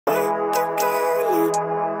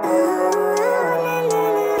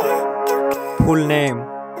Full name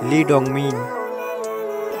Lee Dong-min.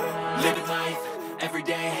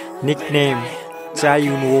 Nickname Cha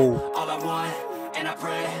Yun-woo.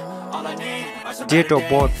 Date of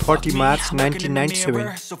birth 30 March 1997.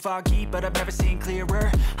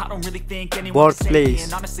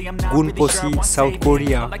 Birthplace Gunpo-si, South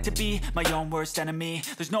Korea.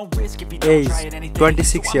 Age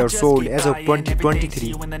 26 years old as of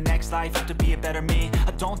 2023.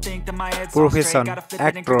 Profession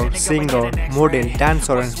actor, singer, model,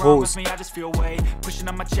 dancer and host.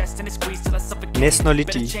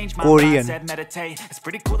 Nationality Korean.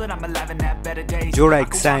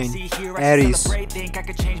 Zodiac sign Aries.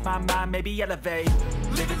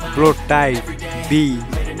 Blood type B.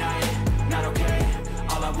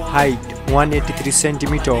 Height 183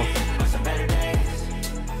 cm.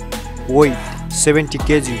 Weight 70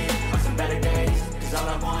 kg.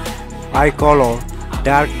 Eye color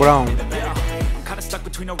dark brown.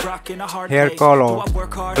 Hair color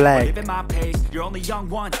black.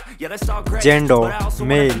 Gender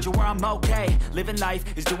male.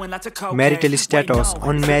 Marital status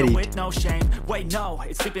unmarried.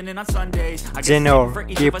 Genre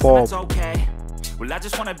K-pop.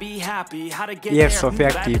 Years of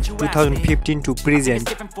active 2015 to present.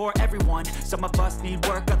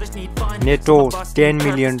 Net worth $10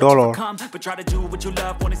 million.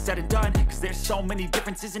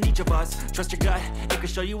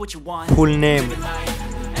 Full name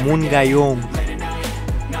Moon Ga-young.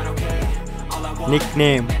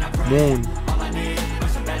 Nickname Moon.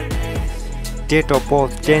 Date of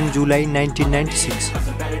birth 10 July 1996.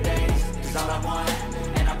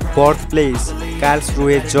 Birthplace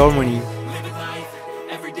Karlsruhe, Germany.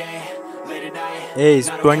 Age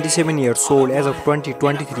 27 years old as of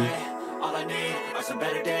 2023.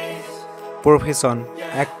 Profession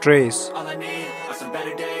actress.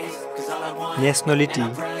 Nationality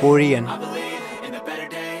Korean.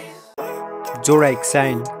 Zodiac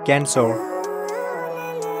sign Cancer.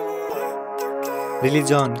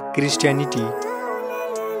 Religion Christianity.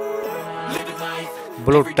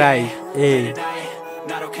 Blood type A.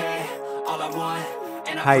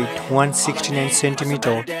 Height 169 cm.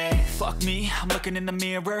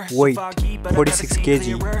 Weight 46 kg.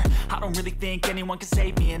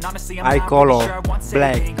 Eye color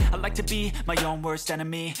black.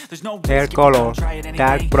 Hair color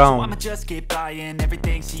dark brown.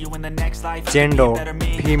 Gender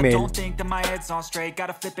female.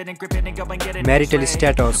 Marital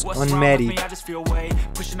status unmarried.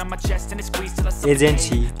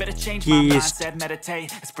 Agency Key East.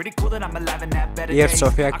 Years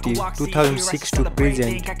of active 2006 to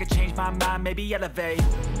present.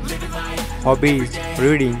 Hobbies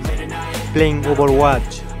reading, playing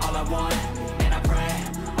Overwatch.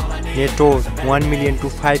 Net worth $1 million to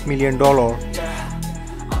 $5 million.